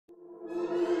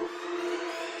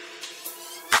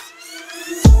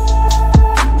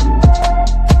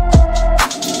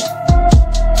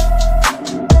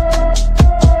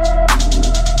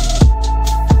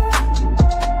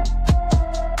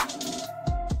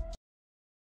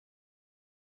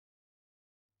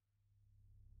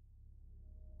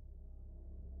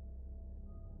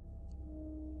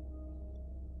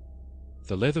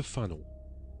The Leather Funnel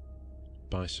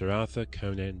by Sir Arthur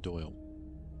Conan Doyle.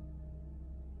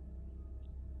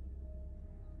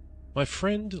 My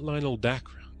friend Lionel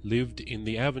Dacre lived in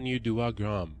the Avenue du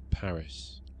Wagram,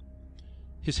 Paris.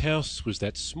 His house was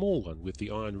that small one with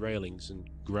the iron railings and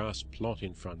grass plot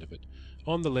in front of it,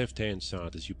 on the left-hand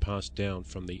side as you pass down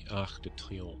from the Arc de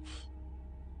Triomphe.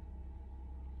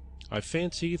 I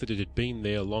fancy that it had been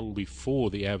there long before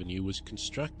the avenue was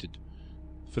constructed,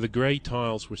 for the grey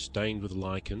tiles were stained with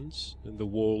lichens, and the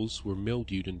walls were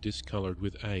mildewed and discoloured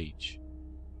with age.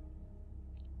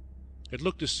 It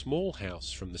looked a small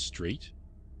house from the street,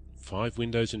 5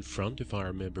 windows in front, if I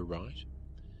remember right,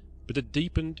 but it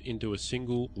deepened into a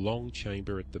single long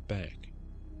chamber at the back.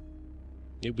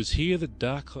 It was here that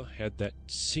Dacre had that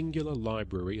singular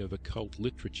library of occult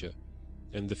literature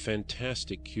and the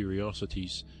fantastic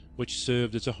curiosities which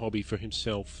served as a hobby for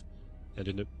himself and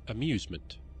an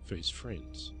amusement for his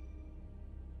friends.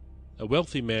 A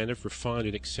wealthy man of refined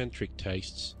and eccentric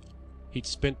tastes, he'd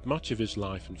spent much of his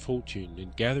life and fortune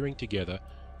in gathering together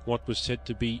what was said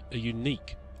to be a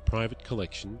unique private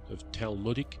collection of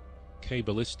Talmudic,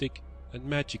 Kabbalistic, and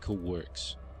magical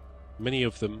works, many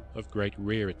of them of great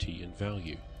rarity and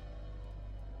value.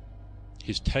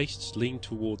 His tastes leaned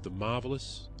toward the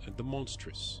marvellous and the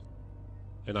monstrous,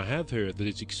 and I have heard that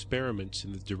his experiments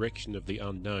in the direction of the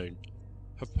unknown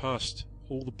have passed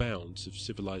all the bounds of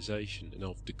civilization and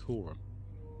of decorum.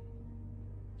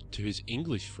 To his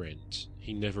English friends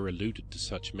he never alluded to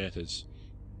such matters,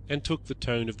 and took the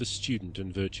tone of the student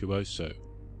and virtuoso.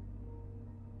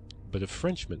 But a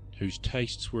Frenchman whose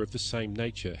tastes were of the same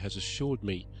nature has assured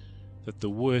me that the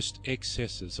worst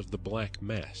excesses of the Black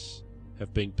Mass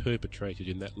have been perpetrated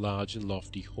in that large and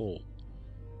lofty hall,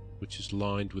 which is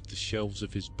lined with the shelves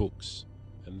of his books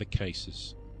and the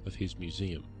cases of his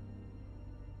museum.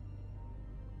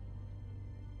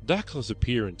 Dacre's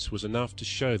appearance was enough to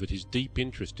show that his deep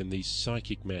interest in these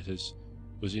psychic matters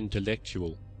was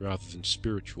intellectual rather than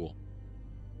spiritual.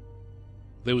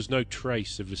 There was no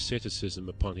trace of asceticism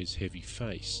upon his heavy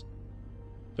face,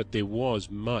 but there was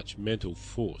much mental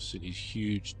force in his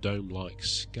huge dome-like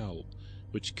skull,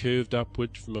 which curved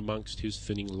upward from amongst his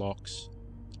thinning locks,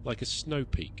 like a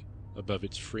snow-peak above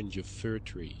its fringe of fir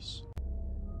trees.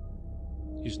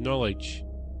 His knowledge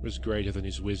was greater than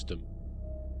his wisdom,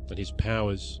 and his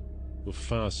powers were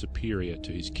far superior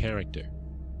to his character.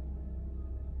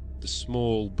 The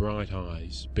small, bright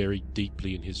eyes, buried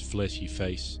deeply in his fleshy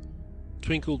face,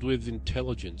 twinkled with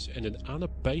intelligence and an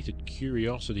unabated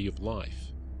curiosity of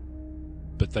life,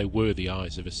 but they were the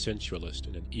eyes of a sensualist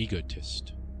and an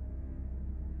egotist.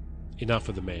 Enough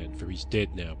of the man, for he's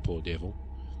dead now, poor devil,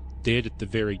 dead at the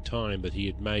very time that he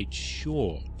had made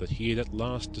sure that he had at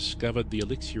last discovered the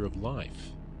elixir of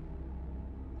life.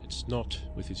 It's not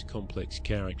with his complex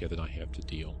character that I have to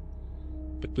deal,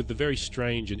 but with the very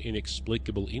strange and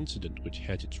inexplicable incident which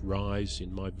had its rise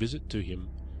in my visit to him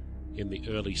in the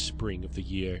early spring of the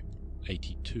year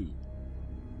 82.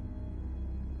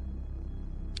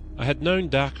 I had known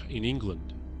Dacre in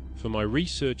England, for my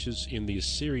researches in the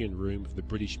Assyrian room of the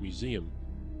British Museum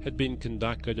had been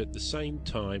conducted at the same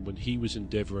time when he was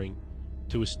endeavouring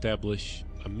to establish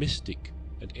a mystic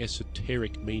and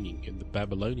esoteric meaning in the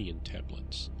Babylonian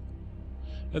tablets,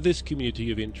 and this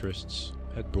community of interests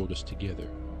had brought us together.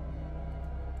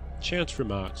 Chance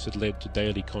remarks had led to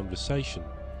daily conversation,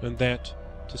 and that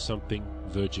to something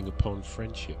verging upon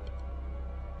friendship.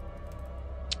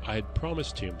 I had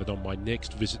promised him that on my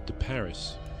next visit to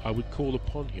Paris I would call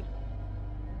upon him.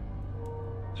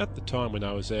 At the time when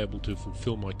I was able to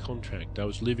fulfill my contract, I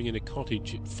was living in a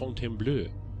cottage at Fontainebleau,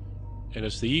 and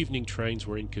as the evening trains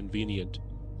were inconvenient,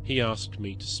 he asked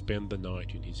me to spend the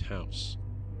night in his house.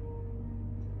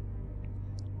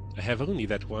 "I have only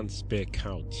that one spare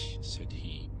couch," said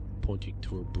he, pointing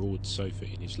to a broad sofa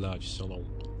in his large salon.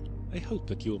 "I hope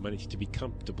that you will manage to be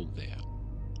comfortable there."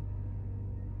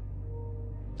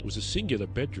 It was a singular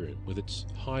bedroom, with its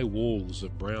high walls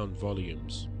of brown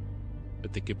volumes,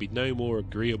 but there could be no more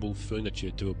agreeable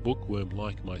furniture to a bookworm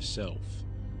like myself,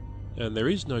 and there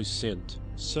is no scent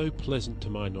so pleasant to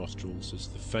my nostrils as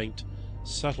the faint,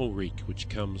 subtle reek which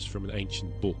comes from an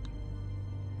ancient book.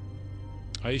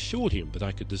 I assured him that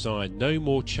I could desire no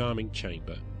more charming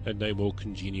chamber and no more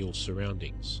congenial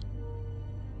surroundings.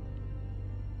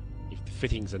 "If the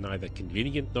fittings are neither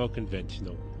convenient nor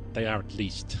conventional, they are at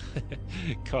least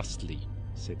costly,"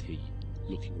 said he,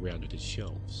 looking round at his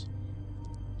shelves.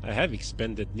 "I have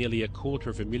expended nearly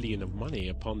 $250,000 of money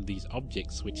upon these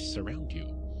objects which surround you.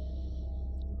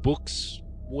 Books,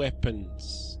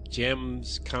 weapons,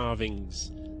 gems,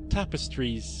 carvings,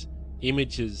 tapestries,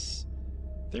 images.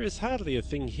 There is hardly a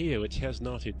thing here which has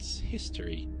not its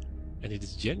history, and it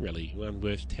is generally one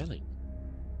worth telling.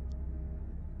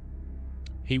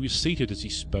 He was seated as he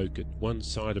spoke at one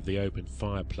side of the open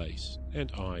fireplace,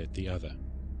 and I at the other.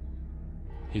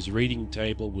 His reading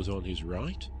table was on his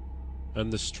right,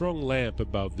 and the strong lamp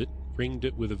above it ringed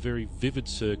it with a very vivid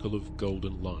circle of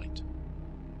golden light.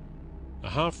 A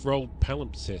half-rolled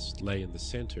palimpsest lay in the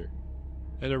centre,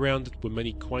 and around it were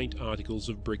many quaint articles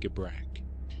of bric-a-brac.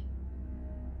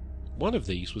 One of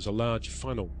these was a large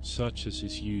funnel, such as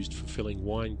is used for filling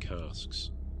wine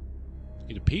casks.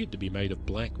 It appeared to be made of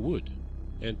black wood,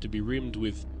 and to be rimmed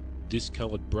with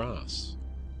discoloured brass.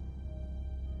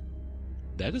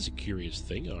 "That is a curious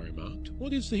thing," I remarked.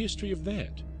 "What is the history of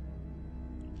that?"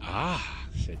 "Ah,"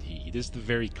 said he, "it is the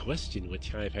very question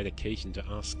which I have had occasion to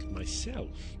ask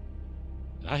myself.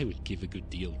 I would give a good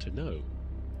deal to know.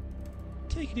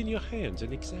 Take it in your hands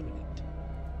and examine it."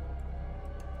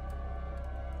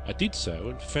 I did so,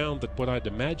 and found that what I had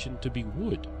imagined to be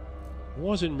wood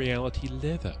was in reality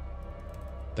leather,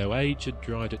 though age had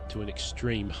dried it to an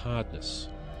extreme hardness.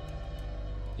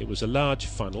 It was a large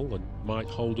funnel, and might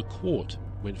hold a quart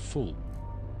when full.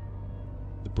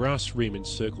 The brass rim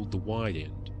encircled the wide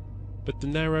end, but the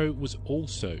narrow was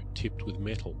also tipped with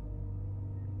metal.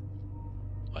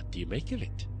 "What do you make of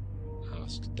it?"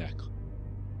 asked Dacre.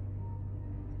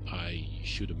 "I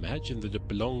should imagine that it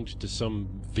belonged to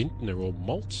some vintner or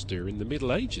maltster in the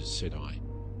Middle Ages," said I.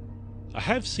 "I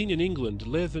have seen in England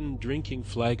leathern drinking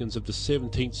flagons of the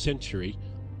 17th century,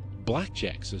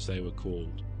 blackjacks as they were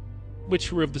called,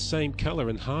 which were of the same colour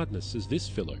and hardness as this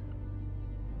filler."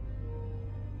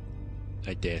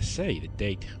 "I dare say the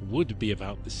date would be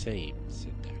about the same,"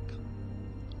 said Dacre.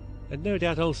 "And no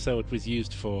doubt also it was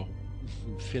used for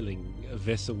filling a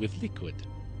vessel with liquid.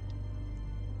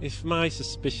 If my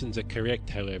suspicions are correct,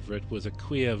 however, it was a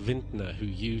queer vintner who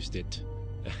used it,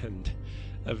 and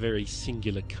a very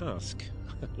singular cask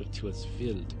which was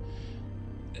filled.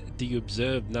 Do you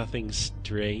observe nothing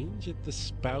strange at the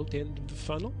spout end of the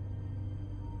funnel?"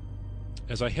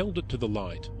 As I held it to the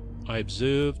light, I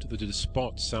observed that at a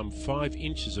spot some 5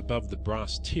 inches above the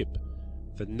brass tip,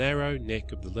 the narrow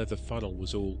neck of the leather funnel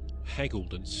was all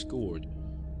haggled and scored,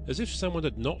 as if someone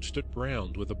had notched it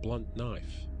round with a blunt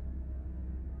knife.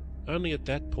 Only at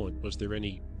that point was there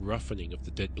any roughening of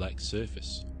the dead black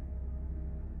surface.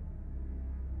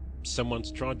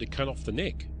 "Someone's tried to cut off the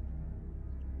neck."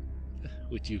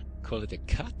 "Would you call it a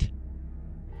cut?"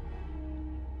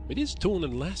 "It is torn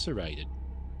and lacerated.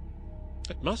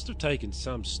 It must have taken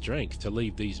some strength to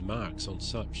leave these marks on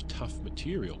such tough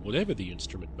material, whatever the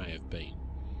instrument may have been.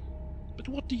 But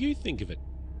what do you think of it?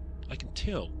 I can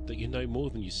tell that you know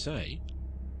more than you say."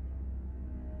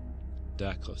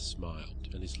 Dacre smiled,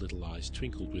 and his little eyes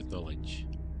twinkled with knowledge.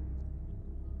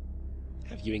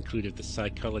 "Have you included the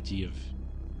psychology of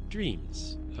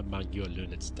dreams among your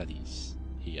learned studies?"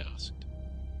 he asked.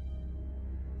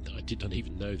 "I did not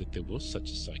even know that there was such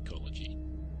a psychology."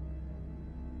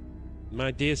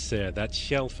 "My dear sir, that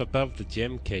shelf above the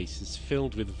gem case is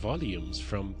filled with volumes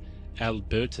from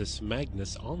Albertus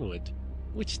Magnus onward,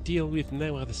 which deal with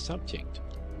no other subject.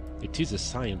 It is a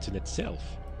science in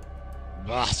itself."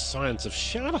 "Ah, science of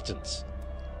charlatans!"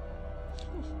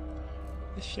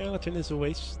 "The charlatan is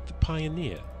always the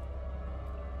pioneer.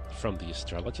 From the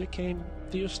astrologer came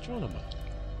the astronomer.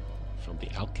 From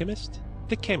the alchemist,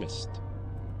 the chemist.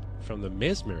 From the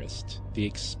mesmerist, the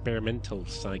experimental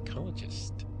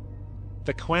psychologist.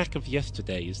 The quack of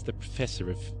yesterday is the professor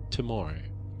of tomorrow.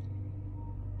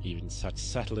 Even such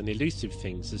subtle and elusive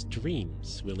things as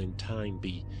dreams will in time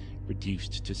be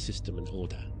reduced to system and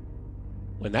order.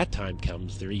 When that time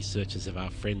comes, the researches of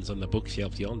our friends on the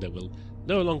bookshelf yonder will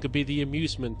no longer be the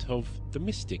amusement of the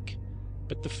mystic,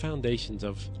 but the foundations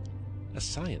of a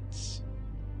science."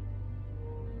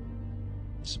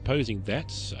 "Supposing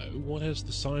that's so, what has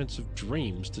the science of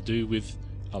dreams to do with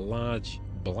a large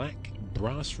black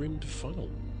brass-rimmed funnel?"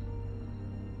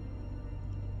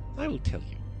 "I will tell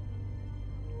you.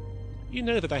 You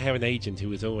know that I have an agent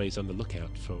who is always on the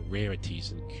lookout for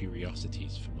rarities and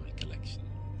curiosities for my collection.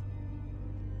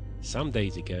 Some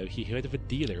days ago he heard of a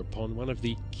dealer upon one of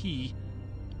the quais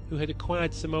who had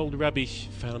acquired some old rubbish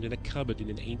found in a cupboard in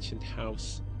an ancient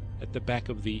house at the back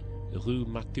of the Rue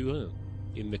Mathurin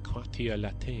in the Quartier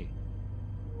Latin.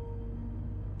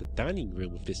 The dining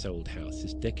room of this old house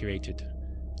is decorated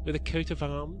with a coat of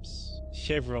arms,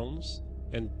 chevrons,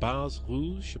 and bars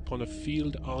rouges upon a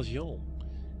field argent,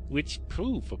 which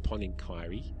prove, upon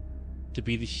inquiry, to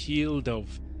be the shield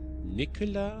of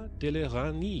Nicolas de la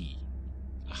Reynie,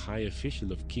 a high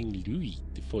official of King Louis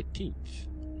XIV.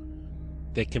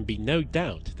 There can be no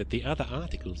doubt that the other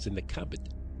articles in the cupboard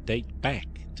date back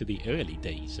to the early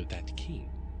days of that king.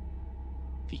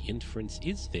 The inference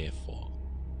is, therefore,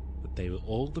 that they were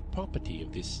all the property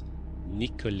of this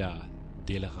Nicolas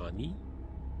Delahani,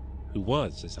 who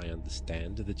was, as I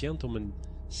understand, the gentleman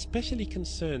specially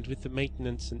concerned with the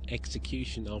maintenance and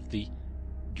execution of the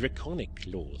draconic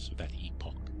laws of that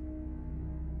epoch.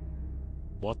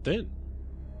 What then?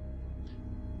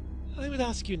 I would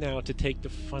ask you now to take the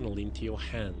funnel into your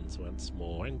hands once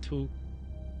more and to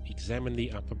examine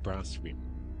the upper brass rim.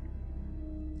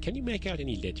 Can you make out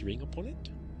any lettering upon it?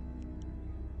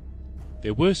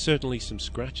 There were certainly some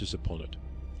scratches upon it,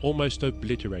 almost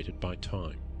obliterated by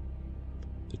time.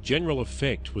 The general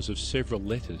effect was of several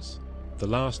letters, the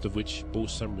last of which bore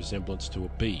some resemblance to a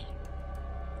B.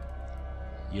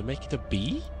 You make it a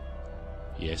B?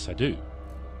 Yes, I do.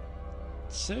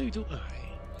 So do I.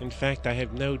 In fact, I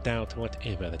have no doubt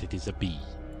whatever that it is a B.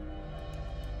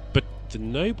 But the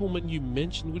nobleman you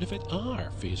mentioned would have had R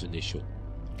for his initial.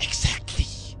 Exactly!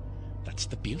 That's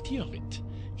the beauty of it.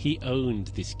 He owned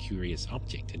this curious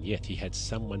object, and yet he had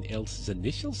someone else's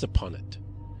initials upon it.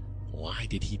 Why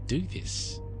did he do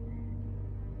this?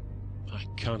 I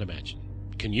can't imagine.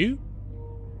 Can you?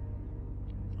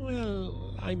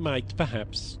 Well, I might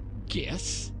perhaps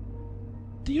guess.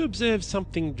 Do you observe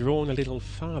something drawn a little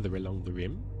farther along the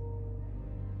rim?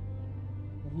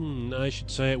 I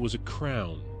should say it was a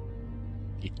crown.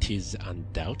 It is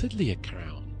undoubtedly a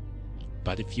crown,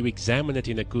 but if you examine it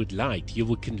in a good light, you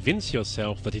will convince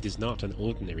yourself that it is not an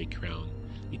ordinary crown.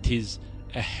 It is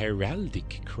a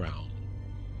heraldic crown,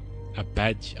 a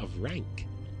badge of rank,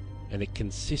 and it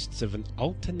consists of an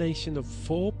alternation of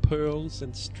 4 pearls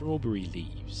and strawberry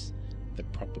leaves, the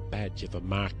proper badge of a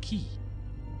marquis.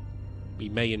 We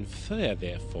may infer,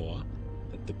 therefore,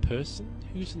 that the person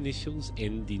whose initials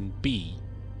end in B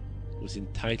was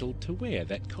entitled to wear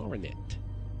that coronet.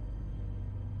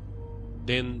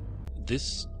 Then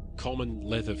this common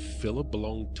leather filler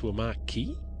belonged to a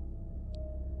marquis?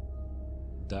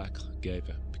 Dacre gave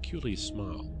a peculiar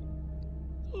smile.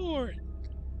 Or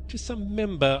to some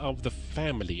member of the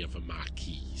family of a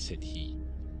marquis, said he.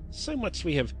 So much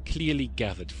we have clearly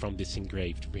gathered from this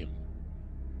engraved rim.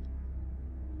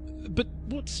 But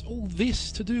what's all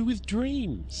this to do with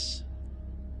dreams?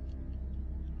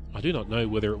 I do not know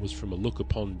whether it was from a look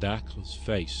upon Dacre's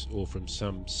face or from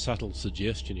some subtle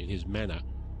suggestion in his manner,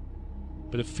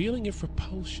 but a feeling of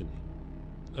repulsion,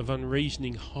 of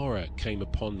unreasoning horror came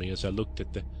upon me as I looked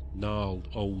at the gnarled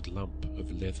old lump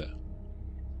of leather.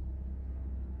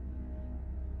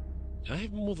 I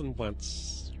have more than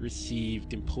once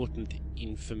received important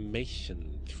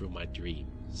information through my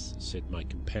dreams, said my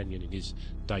companion in his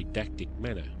didactic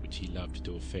manner, which he loved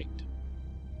to affect.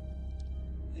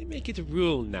 I make it a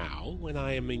rule now, when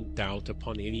I am in doubt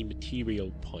upon any material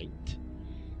point,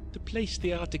 to place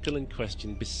the article in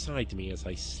question beside me as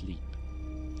I sleep,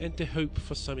 and to hope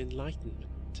for some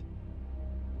enlightenment.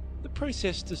 The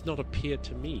process does not appear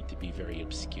to me to be very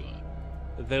obscure,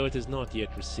 though it has not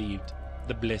yet received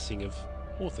the blessing of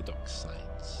orthodox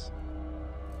science.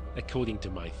 According to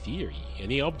my theory,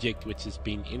 any object which has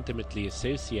been intimately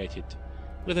associated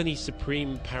with any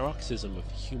supreme paroxysm of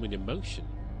human emotion,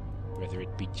 whether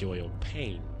it be joy or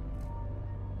pain,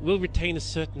 will retain a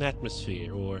certain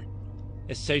atmosphere or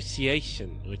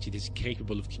association which it is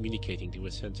capable of communicating to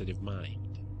a sensitive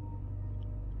mind.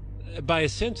 By a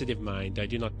sensitive mind I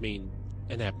do not mean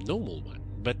an abnormal one,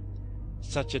 but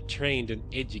such a trained and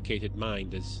educated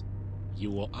mind as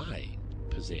you or I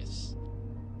possess.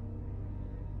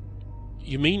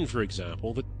 You mean, for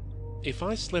example, that if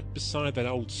I slept beside that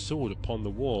old sword upon the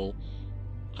wall,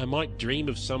 I might dream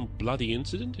of some bloody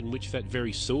incident in which that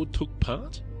very sword took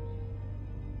part?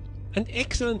 An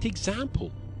excellent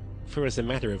example, for as a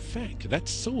matter of fact, that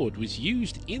sword was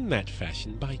used in that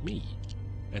fashion by me,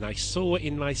 and I saw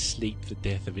in my sleep the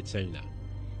death of its owner,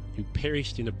 who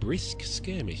perished in a brisk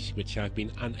skirmish which I have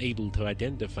been unable to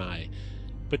identify,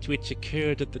 but which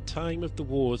occurred at the time of the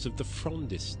wars of the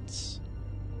Frondists.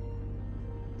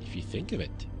 If you think of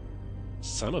it,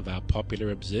 some of our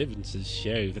popular observances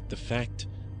show that the fact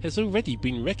has already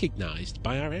been recognized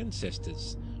by our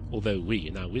ancestors, although we,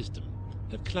 in our wisdom,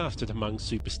 have classed it among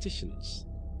superstitions.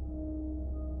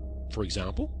 For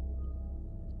example?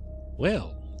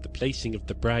 Well, the placing of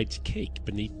the bride's cake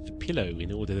beneath the pillow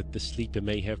in order that the sleeper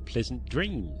may have pleasant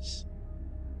dreams.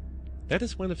 That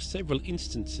is one of several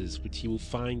instances which you will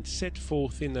find set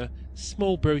forth in a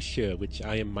small brochure which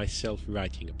I am myself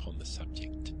writing upon the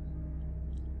subject.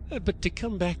 But to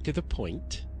come back to the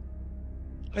point,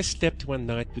 I slept one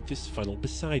night with this funnel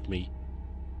beside me,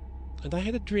 and I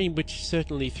had a dream which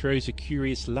certainly throws a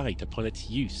curious light upon its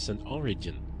use and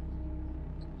origin.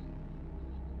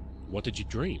 What did you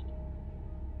dream?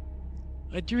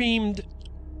 I dreamed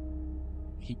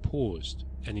He paused,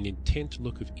 and an intent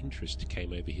look of interest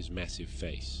came over his massive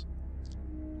face.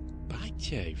 "By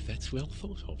Jove, that's well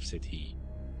thought of," said he.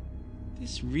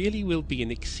 "This really will be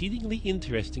an exceedingly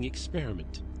interesting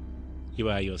experiment. You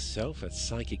are yourself a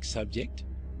psychic subject,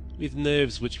 with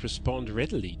nerves which respond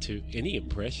readily to any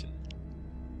impression."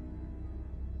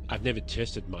 "I've never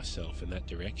tested myself in that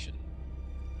direction."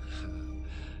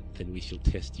 "Then we shall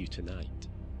test you tonight.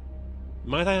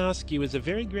 Might I ask you as a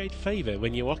very great favour,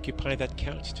 when you occupy that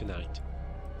couch tonight,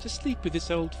 to sleep with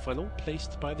this old funnel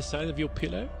placed by the side of your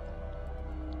pillow?"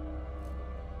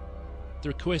 The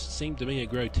request seemed to me a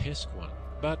grotesque one,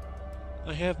 but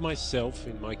I have myself,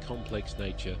 in my complex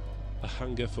nature, a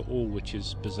hunger for all which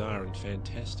is bizarre and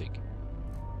fantastic.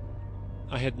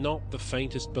 I had not the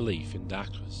faintest belief in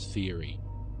Dacre's theory,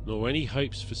 nor any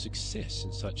hopes for success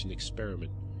in such an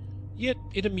experiment, yet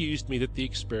it amused me that the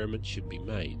experiment should be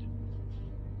made.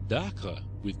 Dacre,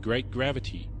 with great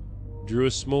gravity, drew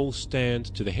a small stand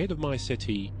to the head of my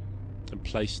settee and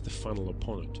placed the funnel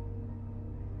upon it.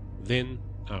 Then,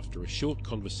 after a short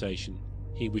conversation,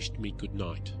 he wished me good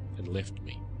night and left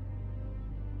me.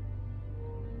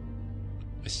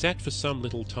 I sat for some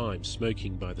little time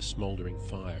smoking by the smouldering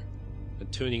fire,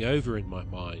 and turning over in my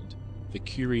mind the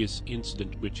curious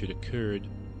incident which had occurred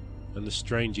and the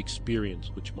strange experience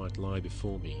which might lie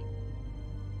before me.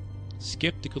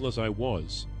 Sceptical as I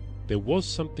was, there was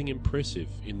something impressive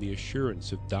in the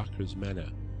assurance of Dacre's manner,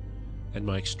 and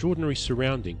my extraordinary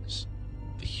surroundings,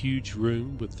 the huge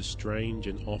room with the strange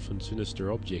and often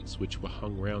sinister objects which were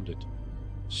hung round it,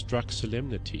 struck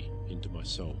solemnity into my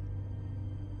soul.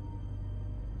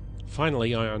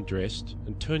 Finally I undressed,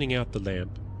 and turning out the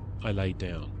lamp, I lay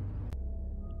down.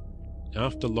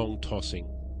 After long tossing,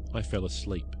 I fell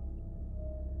asleep.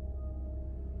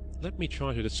 Let me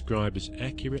try to describe as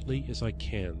accurately as I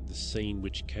can the scene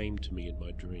which came to me in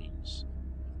my dreams.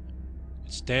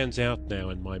 It stands out now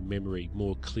in my memory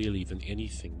more clearly than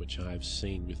anything which I have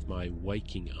seen with my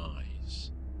waking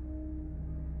eyes.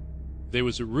 There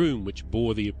was a room which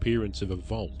bore the appearance of a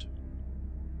vault.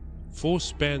 4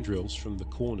 spandrels from the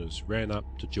corners ran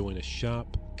up to join a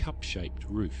sharp, cup-shaped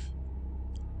roof.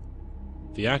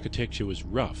 The architecture was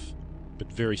rough,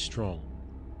 but very strong.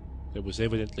 It was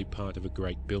evidently part of a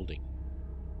great building.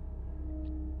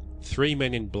 3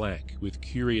 men in black, with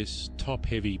curious,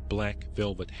 top-heavy black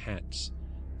velvet hats,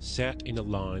 sat in a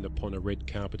line upon a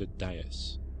red-carpeted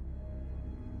dais.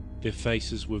 Their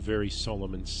faces were very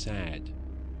solemn and sad.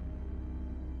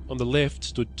 On the left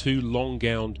stood 2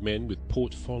 long-gowned men with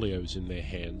portfolios in their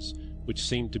hands, which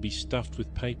seemed to be stuffed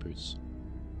with papers.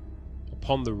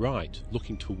 Upon the right,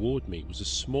 looking toward me, was a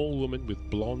small woman with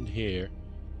blonde hair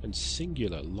and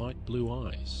singular light blue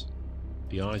eyes,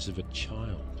 the eyes of a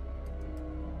child.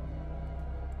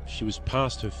 She was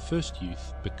past her first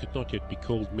youth, but could not yet be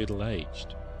called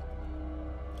middle-aged.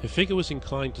 Her figure was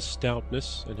inclined to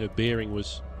stoutness, and her bearing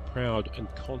was proud and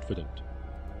confident.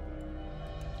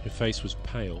 Her face was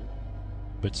pale,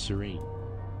 but serene.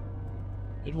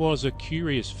 It was a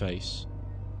curious face,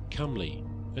 comely,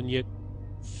 and yet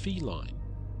feline,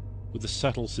 with a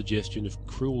subtle suggestion of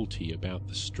cruelty about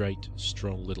the straight,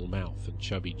 strong little mouth and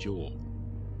chubby jaw.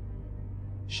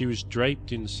 She was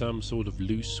draped in some sort of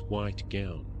loose white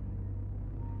gown.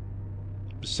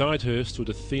 Beside her stood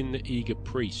a thin, eager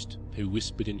priest who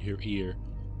whispered in her ear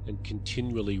and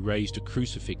continually raised a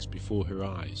crucifix before her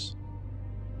eyes.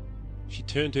 She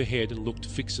turned her head and looked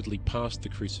fixedly past the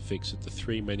crucifix at the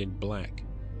 3 men in black,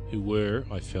 who were,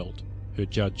 I felt, her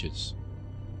judges.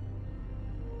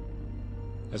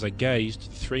 As I gazed,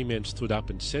 the 3 men stood up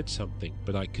and said something,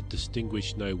 but I could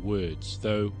distinguish no words,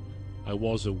 though I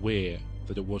was aware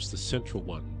that it was the central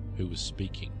one who was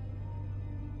speaking.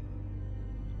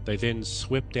 They then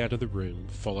swept out of the room,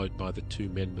 followed by the 2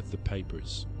 men with the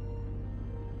papers.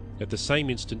 At the same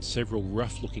instant several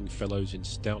rough-looking fellows in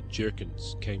stout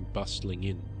jerkins came bustling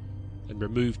in, and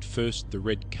removed first the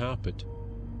red carpet,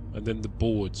 and then the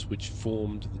boards which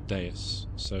formed the dais,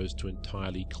 so as to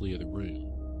entirely clear the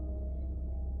room.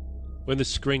 When the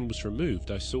screen was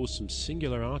removed, I saw some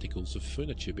singular articles of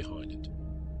furniture behind it.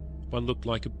 One looked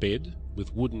like a bed,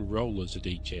 with wooden rollers at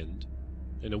each end,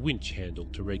 and a winch handle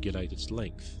to regulate its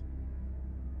length.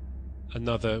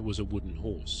 Another was a wooden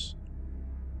horse.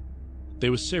 There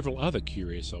were several other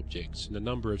curious objects, and a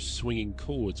number of swinging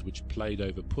cords which played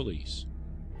over pulleys.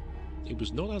 It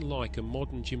was not unlike a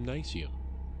modern gymnasium.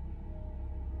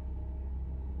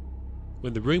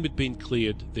 When the room had been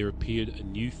cleared, there appeared a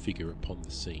new figure upon the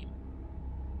scene.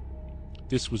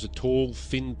 This was a tall,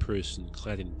 thin person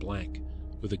clad in black,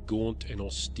 with a gaunt and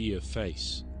austere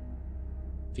face.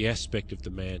 The aspect of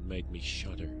the man made me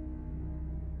shudder.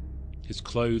 His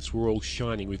clothes were all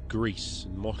shining with grease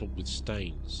and mottled with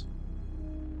stains.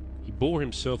 He bore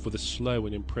himself with a slow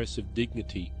and impressive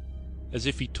dignity, as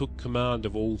if he took command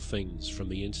of all things from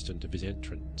the instant of his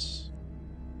entrance.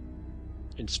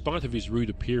 In spite of his rude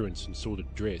appearance and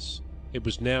sordid dress, it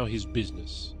was now his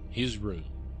business, his room,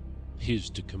 his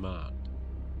to command.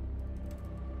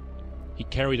 He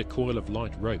carried a coil of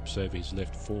light ropes over his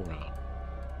left forearm.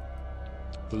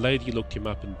 The lady looked him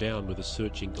up and down with a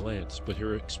searching glance, but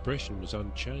her expression was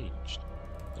unchanged.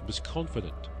 It was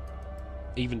confident,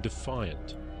 even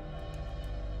defiant.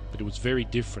 But it was very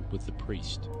different with the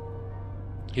priest.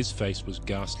 His face was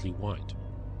ghastly white,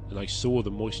 and I saw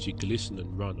the moisture glisten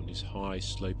and run on his high,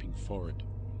 sloping forehead.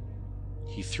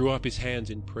 He threw up his hands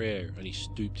in prayer, and he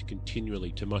stooped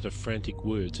continually to mutter frantic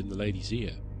words in the lady's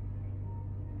ear.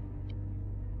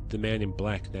 The man in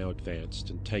black now advanced,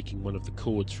 and taking one of the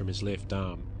cords from his left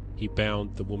arm, he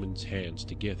bound the woman's hands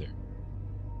together.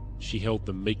 She held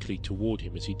them meekly toward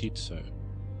him as he did so.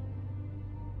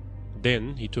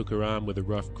 Then he took her arm with a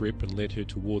rough grip and led her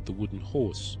toward the wooden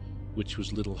horse, which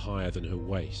was little higher than her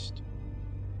waist.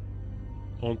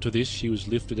 Onto this she was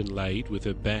lifted and laid, with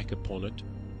her back upon it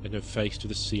and her face to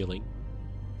the ceiling,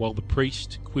 while the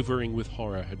priest, quivering with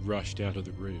horror, had rushed out of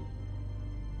the room.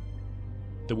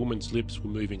 The woman's lips were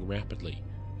moving rapidly,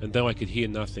 and though I could hear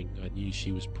nothing, I knew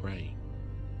she was praying.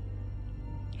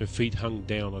 Her feet hung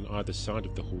down on either side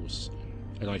of the horse,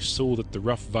 and I saw that the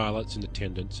rough varlets in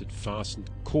attendance had fastened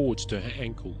cords to her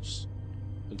ankles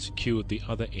and secured the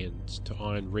other ends to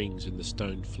iron rings in the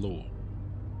stone floor.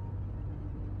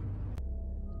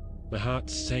 My heart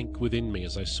sank within me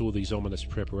as I saw these ominous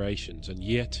preparations, and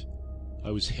yet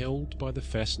I was held by the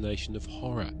fascination of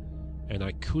horror, and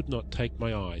I could not take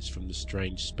my eyes from the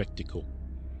strange spectacle.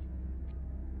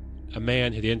 A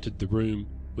man had entered the room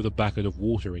with a bucket of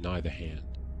water in either hand.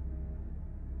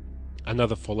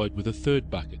 Another followed with a third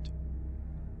bucket.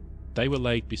 They were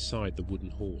laid beside the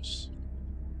wooden horse.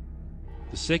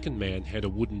 The second man had a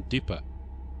wooden dipper,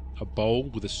 a bowl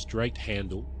with a straight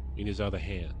handle, in his other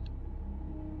hand.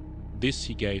 This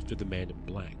he gave to the man in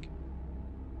black.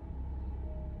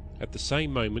 At the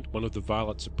same moment one of the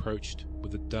varlets approached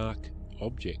with a dark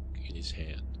object in his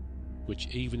hand, which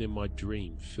even in my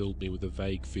dream filled me with a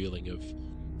vague feeling of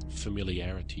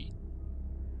familiarity.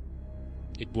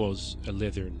 It was a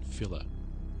leathern filler.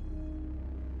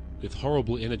 With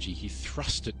horrible energy he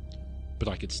thrust it, but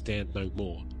I could stand no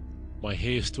more. My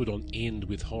hair stood on end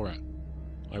with horror.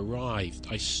 I writhed,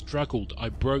 I struggled, I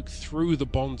broke through the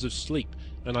bonds of sleep,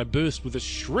 and I burst with a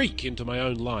shriek into my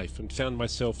own life, and found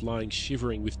myself lying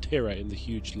shivering with terror in the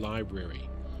huge library,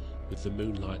 with the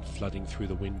moonlight flooding through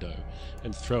the window,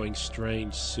 and throwing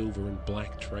strange silver and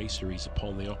black traceries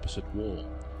upon the opposite wall.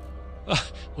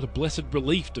 Ah, what a blessed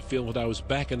relief to feel that I was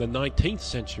back in the 19th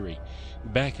century,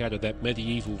 back out of that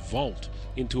medieval vault,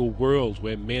 into a world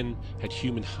where men had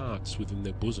human hearts within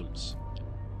their bosoms.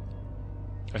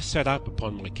 I sat up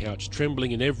upon my couch,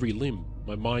 trembling in every limb,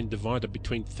 my mind divided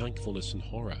between thankfulness and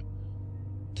horror.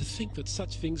 To think that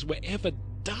such things were ever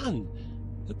done,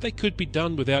 that they could be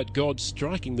done without God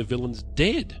striking the villains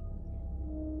dead.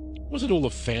 Was it all a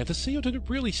fantasy, or did it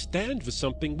really stand for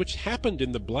something which happened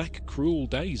in the black, cruel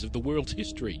days of the world's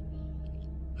history?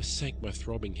 I sank my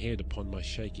throbbing head upon my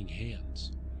shaking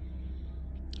hands.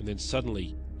 And then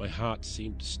suddenly my heart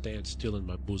seemed to stand still in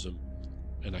my bosom,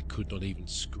 and I could not even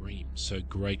scream, so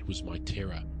great was my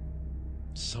terror.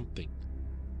 Something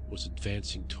was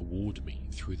advancing toward me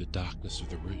through the darkness of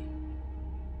the room.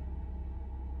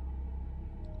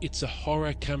 It's a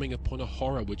horror coming upon a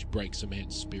horror which breaks a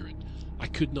man's spirit. I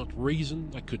could not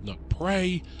reason, I could not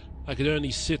pray, I could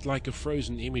only sit like a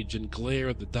frozen image and glare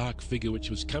at the dark figure which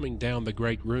was coming down the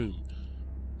great room.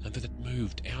 And then it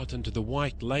moved out into the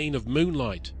white lane of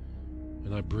moonlight,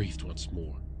 and I breathed once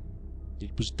more.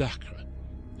 It was Dacre,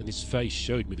 and his face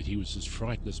showed me that he was as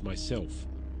frightened as myself.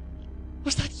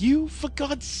 "Was that you? For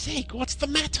God's sake, what's the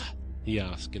matter?" he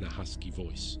asked in a husky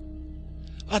voice.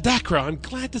 "Dacre, I'm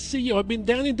glad to see you. I've been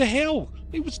down into hell.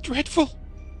 It was dreadful."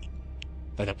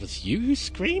 "Then it was you who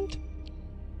screamed?"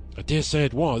 "I dare say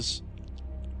it was."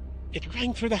 "It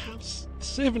rang through the house. The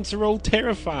servants are all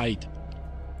terrified."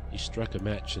 He struck a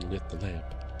match and lit the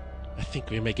lamp. "I think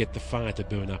we may get the fire to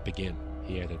burn up again,"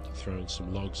 he added, throwing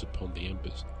some logs upon the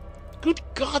embers. "Good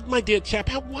God, my dear chap,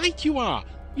 how white you are!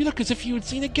 You look as if you had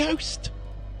seen a ghost."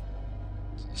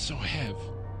 "So I have.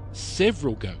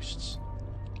 Several ghosts."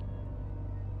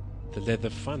 "The leather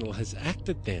funnel has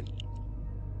acted then."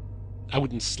 "I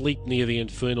wouldn't sleep near the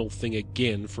infernal thing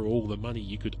again for all the money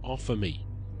you could offer me."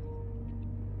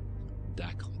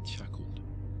 Dacre chuckled.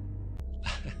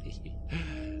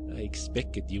 "I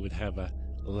expected you would have a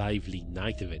lively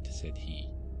night of it," said he.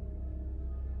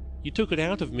 "You took it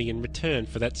out of me in return,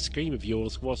 for that scream of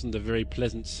yours wasn't a very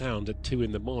pleasant sound at 2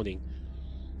 in the morning.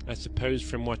 I suppose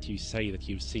from what you say that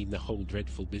you've seen the whole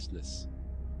dreadful business."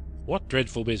 "What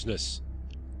dreadful business?"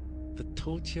 "The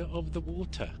torture of the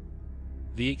water.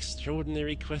 The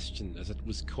extraordinary question, as it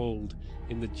was called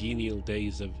in the genial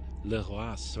days of Le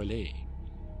Roi Soleil.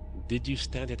 Did you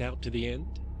stand it out to the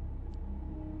end?"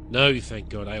 "No, thank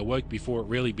God. I awoke before it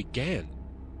really began."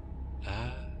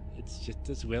 "Ah, it's just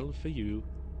as well for you.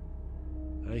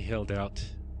 I held out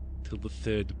till the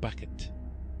 3rd bucket."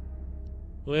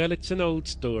 "Well, it's an old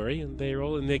story, and they're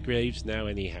all in their graves now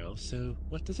anyhow, so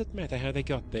what does it matter how they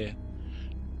got there?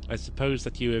 I suppose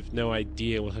that you have no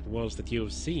idea what it was that you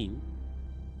have seen?"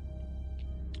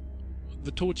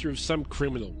 "The torture of some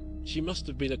criminal. She must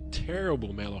have been a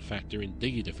terrible malefactor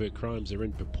indeed if her crimes are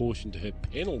in proportion to her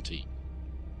penalty."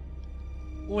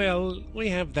 "Well, we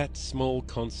have that small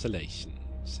consolation,"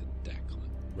 said Dacre,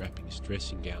 wrapping his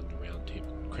dressing gown around him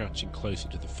and crouching closer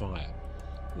to the fire.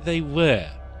 "They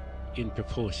were in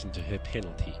proportion to her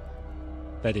penalty.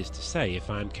 That is to say, if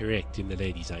I am correct in the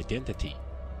lady's identity."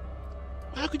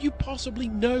 "How could you possibly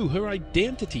know her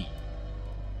identity?"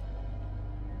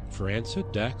 For answer,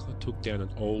 Dacre took down an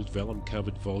old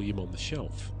vellum-covered volume on the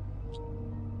shelf.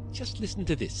 "Just listen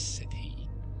to this," said he.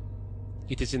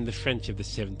 "It is in the French of the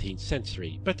 17th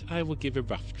century, but I will give a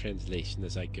rough translation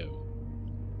as I go.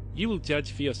 You will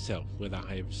judge for yourself whether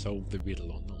I have solved the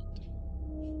riddle or not.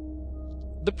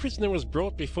 The prisoner was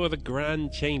brought before the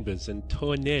Grand Chambers and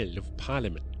Tournelle of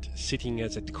Parliament, sitting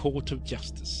as a court of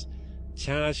justice,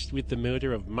 charged with the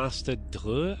murder of Master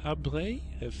Dreux Abray,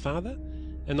 her father,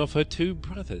 and of her 2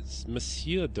 brothers,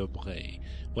 Monsieur d'Aubray,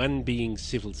 one being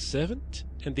civil servant,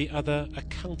 and the other a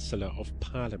councillor of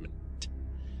Parliament.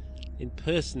 In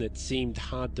person it seemed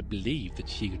hard to believe that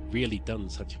she had really done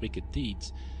such wicked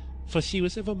deeds, for she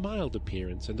was of a mild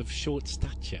appearance and of short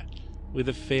stature, with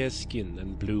a fair skin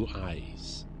and blue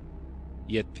eyes.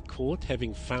 Yet the court,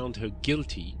 having found her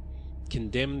guilty,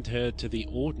 condemned her to the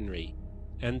ordinary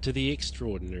and to the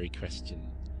extraordinary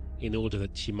question, in order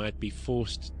that she might be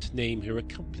forced to name her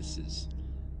accomplices,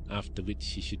 after which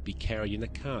she should be carried in a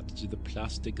cart to the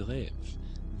Place de Grève,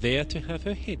 there to have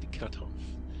her head cut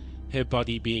off, her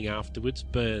body being afterwards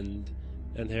burned,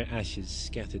 and her ashes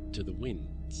scattered to the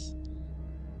winds.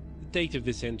 The date of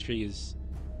this entry is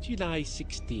July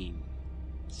 16,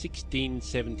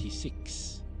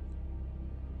 1676.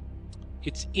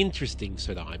 "It's interesting,"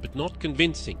 said I, "but not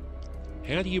convincing.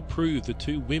 How do you prove the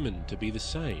 2 women to be the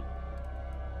same?"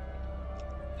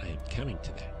 "I am coming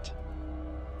to that.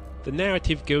 The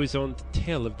narrative goes on to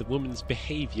tell of the woman's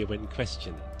behaviour when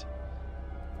questioned.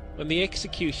 When the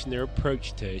executioner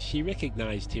approached her, she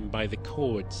recognized him by the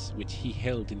cords which he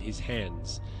held in his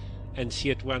hands, and she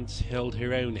at once held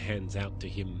her own hands out to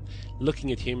him,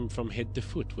 looking at him from head to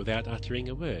foot without uttering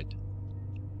a word.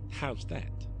 How's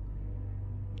that?"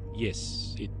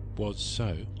 "Yes, it was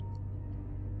so."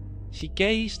 "She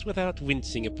gazed without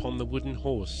wincing upon the wooden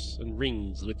horse and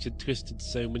rings which had twisted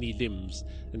so many limbs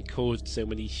and caused so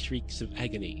many shrieks of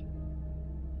agony.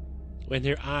 When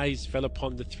her eyes fell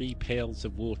upon the 3 pails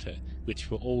of water,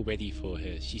 which were all ready for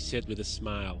her, she said with a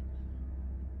smile,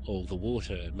 'All the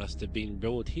water must have been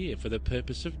brought here for the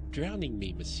purpose of drowning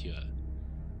me, monsieur.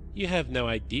 You have no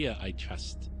idea, I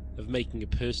trust, of making a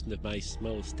person of my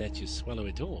small stature swallow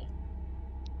it all.'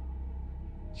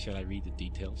 Shall I read the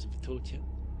details of the torture?"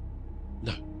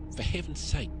 "No, for heaven's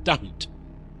sake, don't!"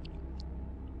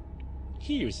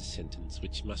 "Here is a sentence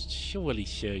which must surely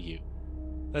show you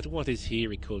that what is here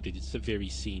recorded is the very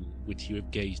scene which you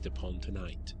have gazed upon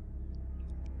tonight.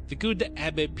 The good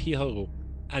Abbé Pirot,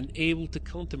 unable to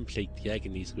contemplate the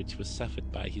agonies which were suffered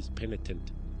by his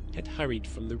penitent, had hurried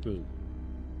from the room.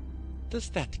 Does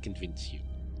that convince you?"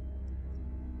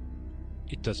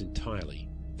 "It does entirely.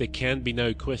 There can be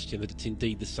no question that it's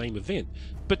indeed the same event.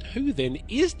 But who then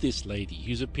is this lady,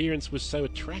 whose appearance was so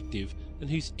attractive and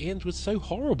whose end was so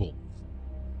horrible?"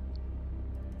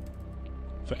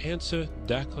 For answer,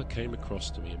 Dacre came across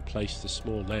to me and placed the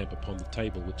small lamp upon the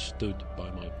table which stood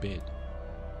by my bed.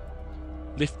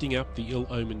 Lifting up the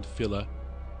ill-omened filler,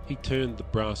 he turned the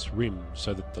brass rim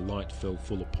so that the light fell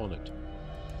full upon it.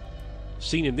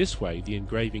 Seen in this way, the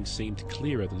engraving seemed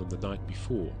clearer than on the night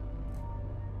before.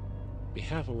 "We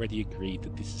have already agreed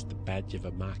that this is the badge of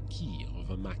a marquis or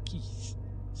of a marquise,"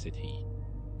 said he.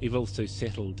 "We've also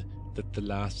settled that the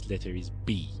last letter is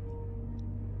B."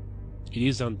 "It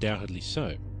is undoubtedly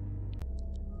so."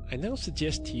 "I now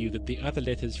suggest to you that the other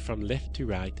letters from left to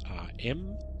right are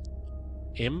M,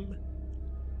 M,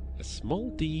 a small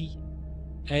d,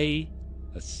 A,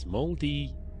 a small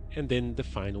d, and then the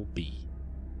final B.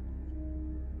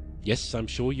 Yes, I'm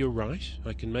sure you're right.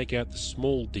 I can make out the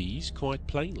small d's quite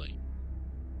plainly.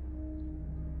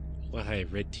 What I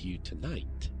have read to you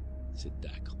tonight, said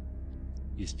Dacre,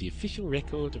 is the official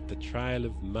record of the trial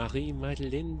of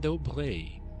Marie-Madeleine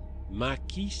d'Aubray,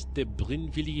 Marquise de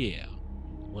Brinvilliers,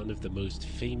 one of the most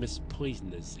famous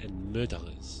poisoners and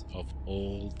murderers of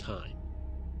all time.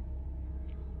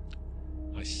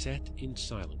 I sat in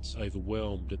silence,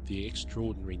 overwhelmed at the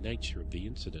extraordinary nature of the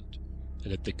incident,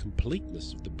 and at the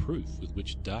completeness of the proof with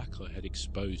which Dacre had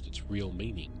exposed its real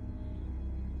meaning.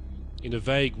 In a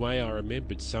vague way I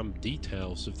remembered some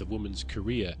details of the woman's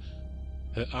career,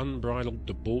 her unbridled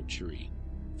debauchery,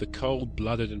 the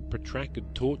cold-blooded and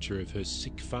protracted torture of her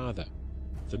sick father,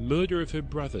 the murder of her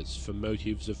brothers for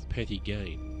motives of petty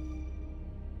gain.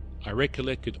 I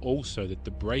recollected also that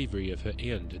the bravery of her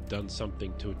end had done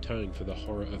something to atone for the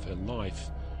horror of her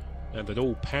life, and that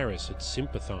all Paris had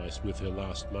sympathized with her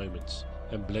last moments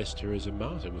and blessed her as a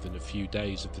martyr within a few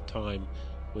days of the time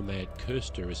when they had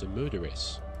cursed her as a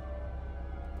murderess.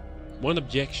 One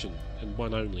objection, and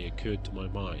one only, occurred to my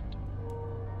mind.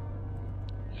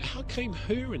 How came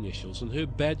her initials and her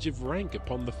badge of rank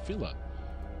upon the filler?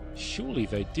 Surely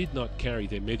they did not carry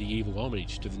their medieval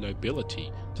homage to the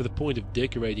nobility to the point of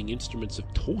decorating instruments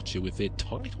of torture with their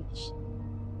titles.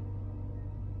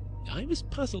 I was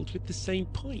puzzled with the same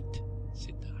point,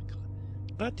 said Dacre,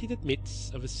 but it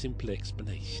admits of a simple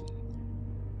explanation.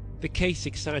 The case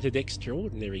excited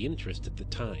extraordinary interest at the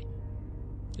time,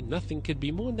 and nothing could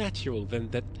be more natural than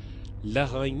that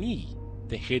L'Araignée,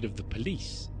 the head of the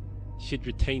police, should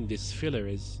retain this filler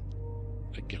as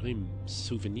a grim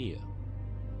souvenir.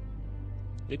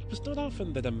 It was not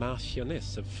often that a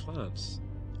Marchioness of France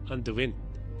underwent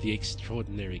the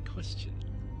extraordinary question.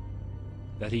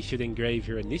 That he should engrave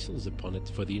her initials upon it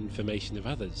for the information of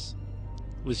others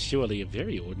was surely a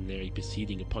very ordinary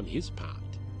proceeding upon his part.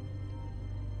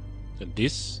 And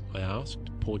this? I asked,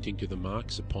 pointing to the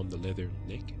marks upon the leather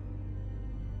neck.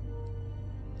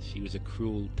 She was a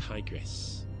cruel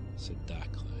tigress, said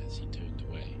Dacre as he turned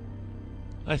away.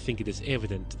 I think it is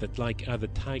evident that, like other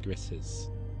tigresses,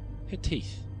 her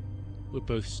teeth were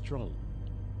both strong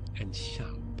and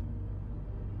sharp.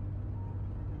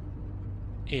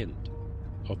 End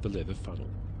of the leather funnel.